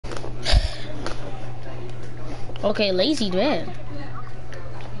Okay, lazy man.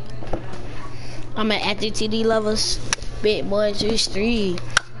 I'm an active TD lovers. Big boy, just 3.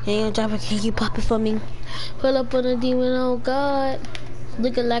 Ain't drop a keep popping for me. Pull up on a demon, oh God.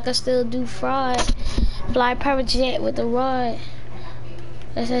 Looking like I still do fraud. Fly private jet with a rod.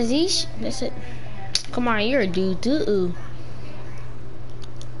 That's Aziz. That's it. Come on, you're a dude.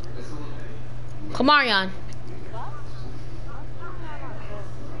 Come on, Yan.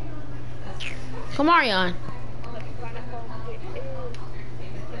 Come on, Yan.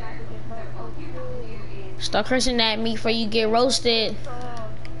 Stop cursing at me before you get roasted.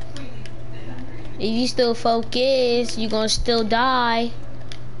 If you still focus, you gonna still die.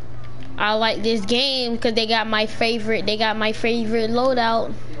 I like this game because they got my favorite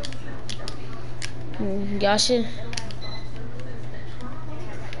loadout. Y'all should.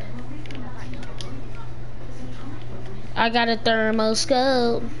 I got a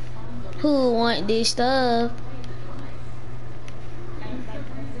thermoscope. Who want this stuff?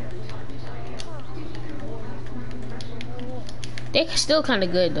 They still kind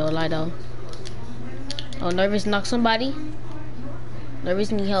of good though, like though. Oh, nervous knock somebody.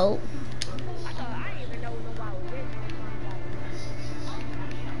 Nervous need help.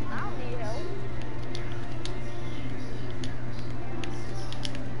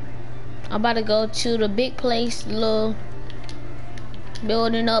 I'm about to go to the big place, little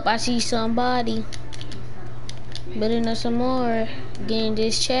building up. I see somebody building up some more, getting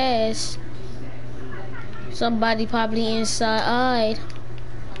this chest. Somebody probably inside.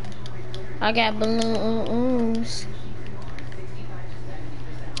 I got balloons.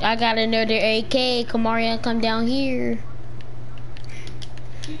 I got another AK. Kamaria, come down here.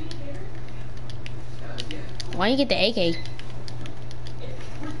 Why you get the AK?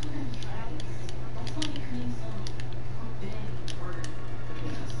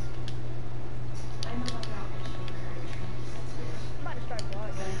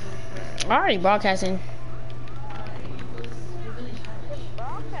 Already broadcasting.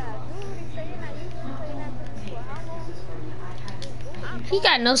 He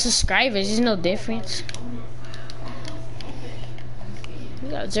got no subscribers. There's no difference. He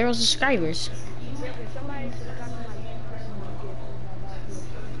got 0 subscribers.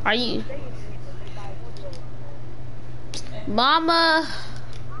 Are you? Mama.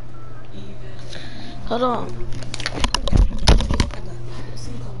 Hold on.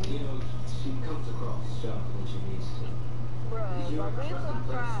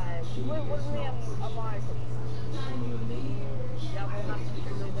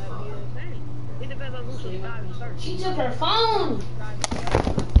 She took her phone.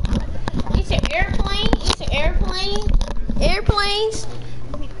 It's an airplane. It's an airplane. Airplanes.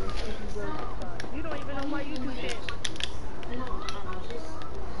 You don't even know why you do this.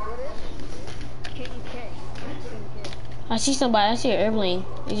 I see somebody. I see an airplane.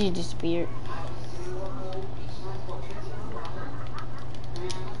 It just disappeared.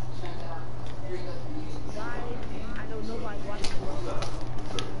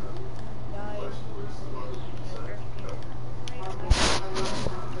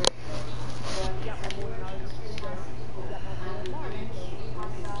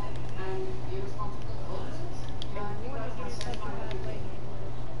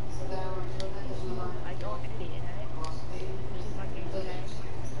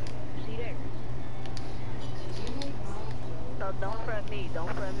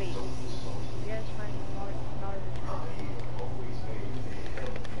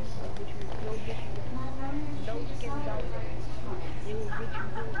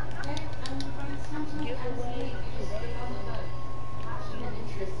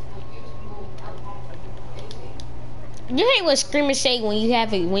 You hate what screamers say when you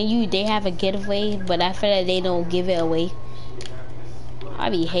have it they have a giveaway, but I feel like they don't give it away. I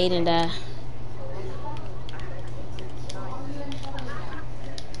be hating that.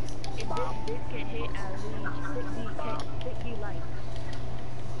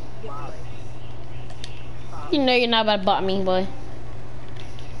 You know you're not about to bot me, boy.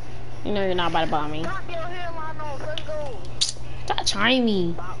 You know you're not about to bot me. Stop trying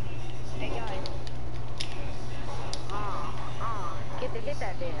me. Get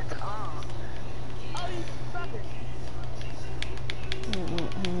that dance. Oh, you sucker.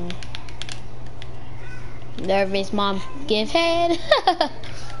 Nervous mom, give head.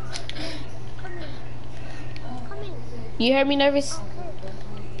 You heard me, nervous?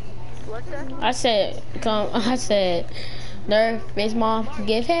 What's that? I said, I said, nervous mom,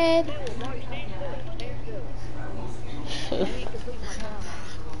 give head.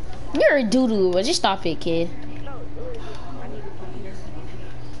 You're a doo-doo, but just stop it, kid.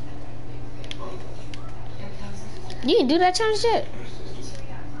 You didn't do that challenge yet.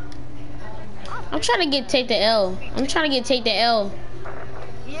 I'm trying to take the L. I'm trying to take the L.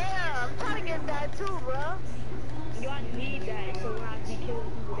 Yeah, I'm trying to get that too, bro. You I need that, so when I be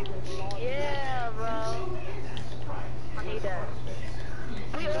killing people, they will fall. Yeah, bro. I need that.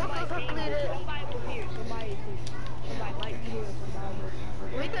 We also completed. Somebody was here. Somebody might be here. Somebody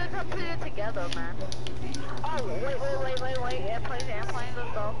else. We can complete it together, man. Oh, wait. Airplane,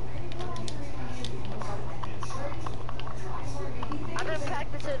 let's go. I've been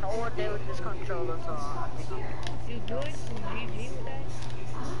practicing all day with this controller, so I think You good? GG with that?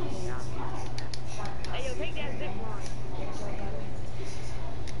 Hey, yo, take that zip line.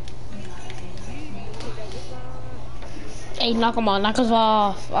 Hey, knock him off. Knock us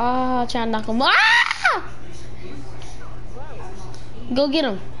off. Ah, trying to knock him off. Ah! Go get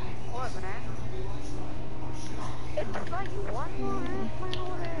him. what, man? It's like one more airplane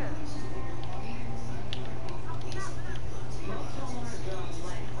over there.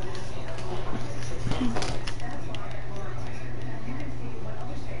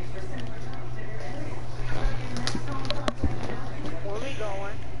 Where we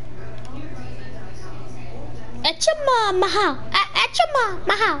going? At your mama house. At your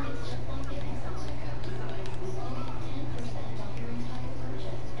mama house.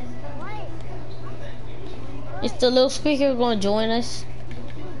 Is the little speaker gonna join us?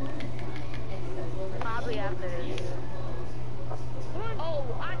 Probably after this. Oh,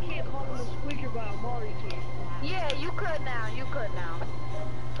 I can't call him a squeaker, but Amari can. Yeah, you could now.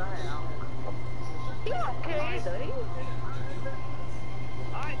 Go ahead, He don't care either.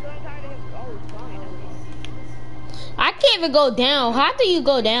 Alright, so I'm tired of him. Oh, it's fine. I can't even go down. How do you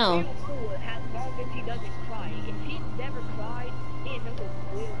go down? Real cool, as long as he doesn't cry. If he never cried, he ain't nothing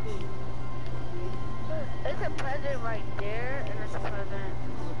real cool. There's a president right there, and there's a president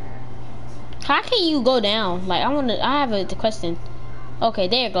over there. How can you go down? Like, I have a question. Okay,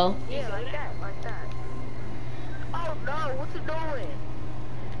 there you go. Yeah, like that. Oh no, what you doing?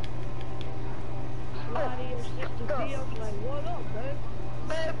 Somebody or 60 feels like, what up, man?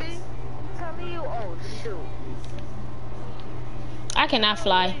 Baby, tell me you. Oh shoot. I cannot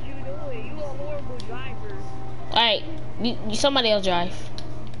fly. What are you doing? You a horrible driver. Alright, somebody else drive.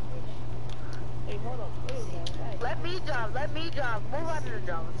 Hey, hold up. What is that? Let me drive. Move out of the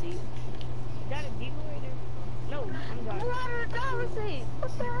driver's seat. Is that a dealer right there? No, I'm driving. Move out of the driver's seat.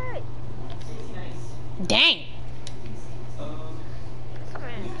 What the heck? Dang. This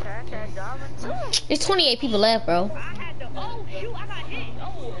man trash that driver too. There's 28 people left, bro. I had to. Oh, shoot, I got hit.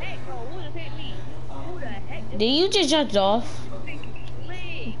 Oh, heck no. Who just hit me? Who the heck just Did you just jump off?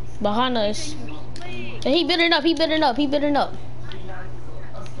 Slick. Behind us. Slick. He building up.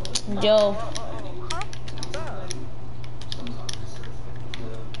 Joe.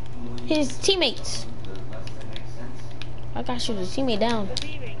 His teammates. I gotta shoot his teammate down.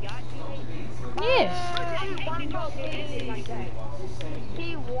 Yeah.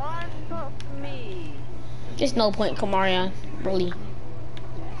 He won for me. There's no point, Kamarion. Really.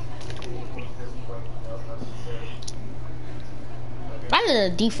 I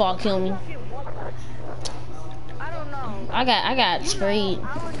did a default kill me. I don't know. I got sprayed. I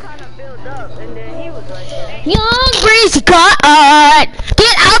was trying to build up, and then he was like, hey. Young Breezy got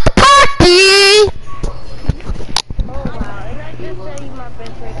get out the party. Oh wow, and I just said he my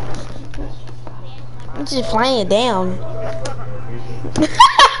best friend. I'm just flying down.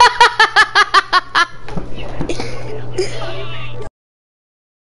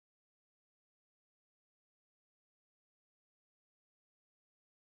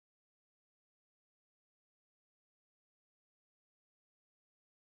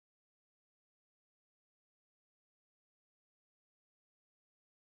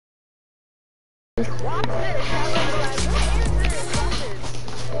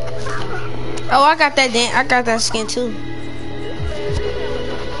 Oh, I got that skin too.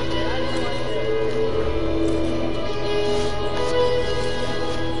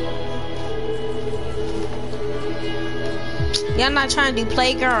 Y'all not trying to do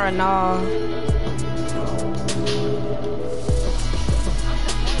Playgirl or no?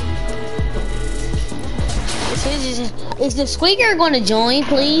 Is the squeaker going to join,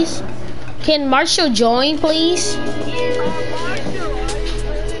 please? Can Marshall join, please?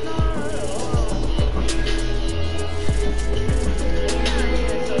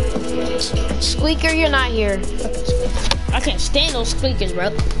 Squeaker, you're not here. I can't stand those squeakers,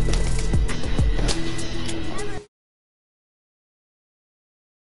 bro.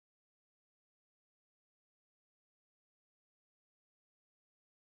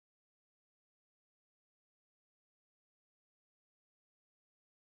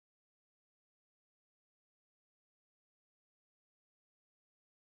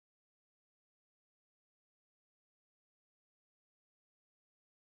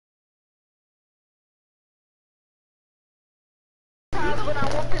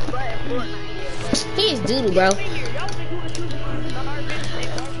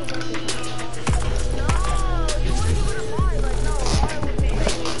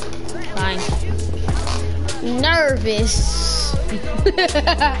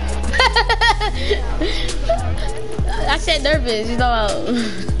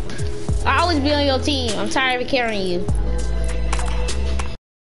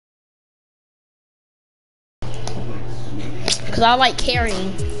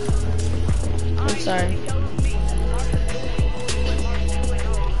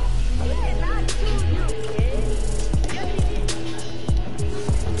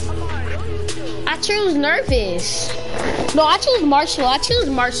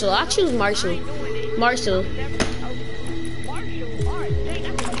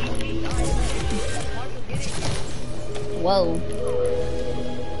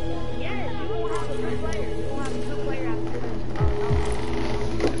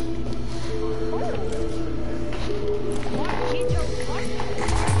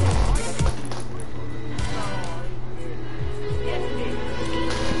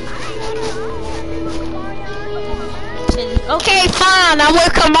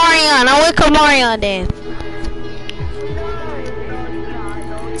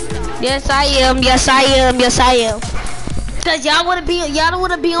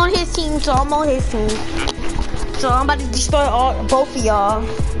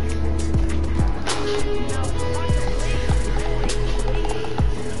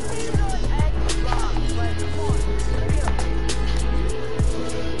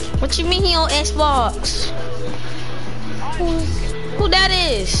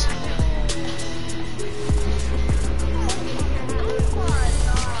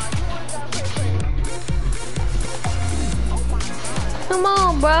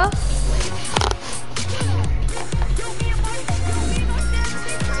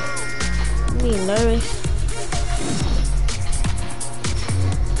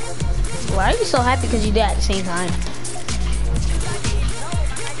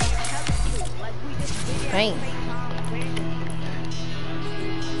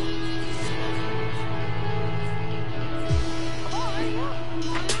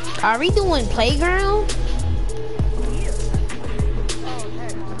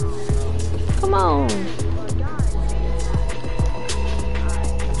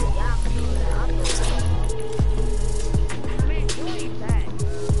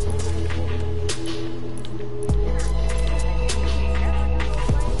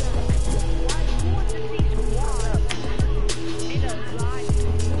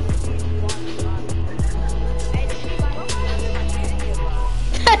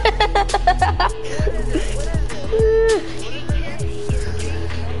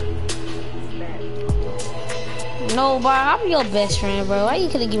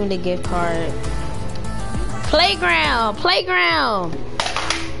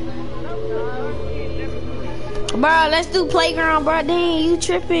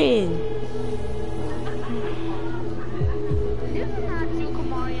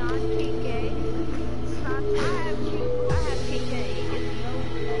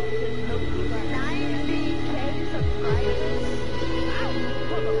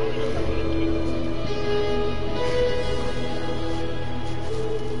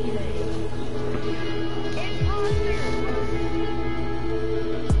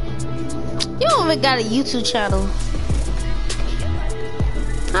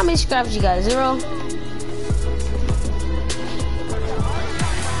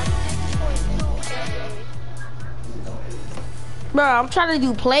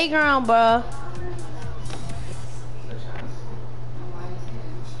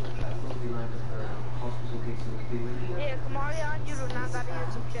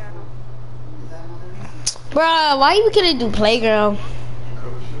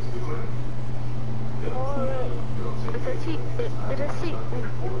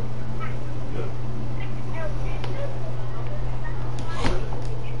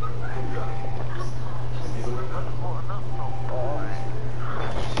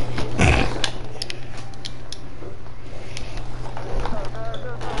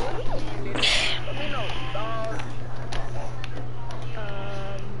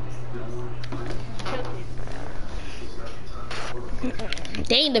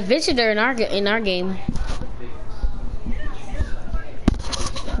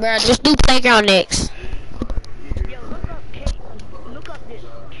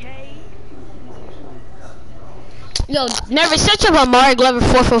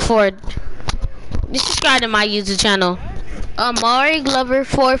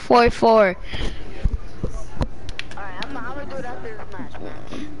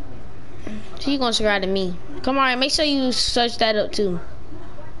 She gonna subscribe to me. Come on, make sure you search that up too.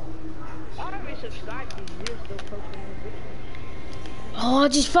 I don't even subscribe to you. You're still posting new videos. Oh, I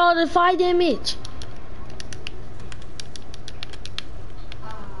just followed the 5 damage.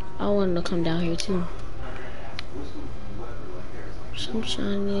 I wanted to come down here too.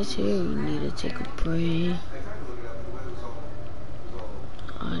 Sunshine is here, you need to take a break.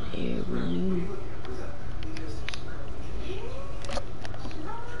 Hot air balloon.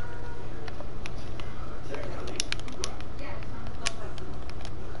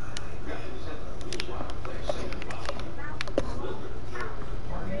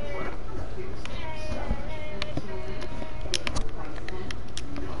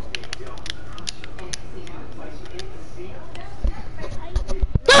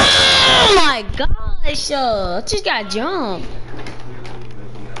 Oh my gosh, I just got jumped.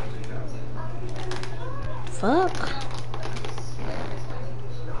 Fuck.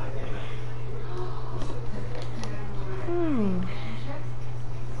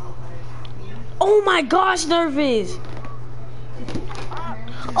 Oh my gosh, nervous.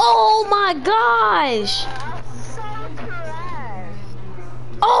 Oh my gosh. I'm so trash.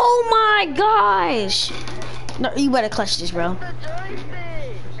 Oh my gosh. No, you better clutch this, bro. The joystick.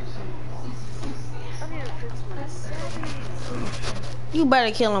 I need to fix my settings. You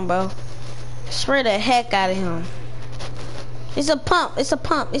better kill him, bro. Spray the heck out of him. It's a pump. It's a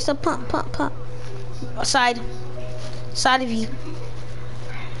pump. It's a pump. Pump. Pump. Side of you.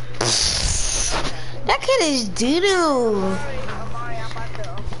 That kid is doo-doo. Amari, I'm about to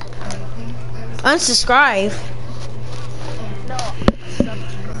Unsubscribe. no,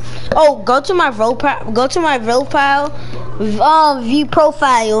 subscribe. Oh, go to my profile. Go to my profile. View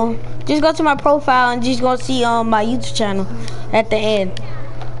profile. Just go to my profile and just go see my YouTube channel at the end.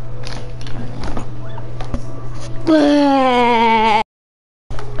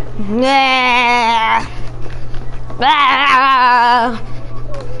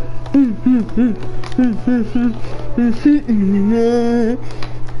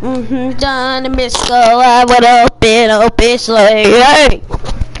 Done the Misco, I would open sleigh. Hey!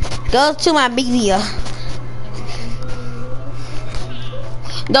 Go to my video.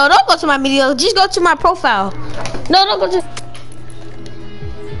 No, don't go to my video. Just go to my profile. No, don't go to.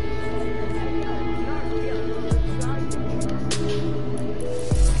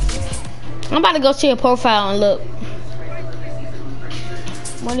 I'm about to go to your profile and look.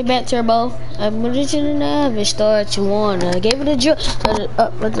 Money back turbo. I put it in the average start you want. I gave it a jump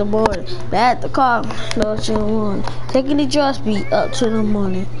up at the morning. Back the car, start you want. Taking the draw speed up to the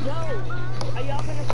morning.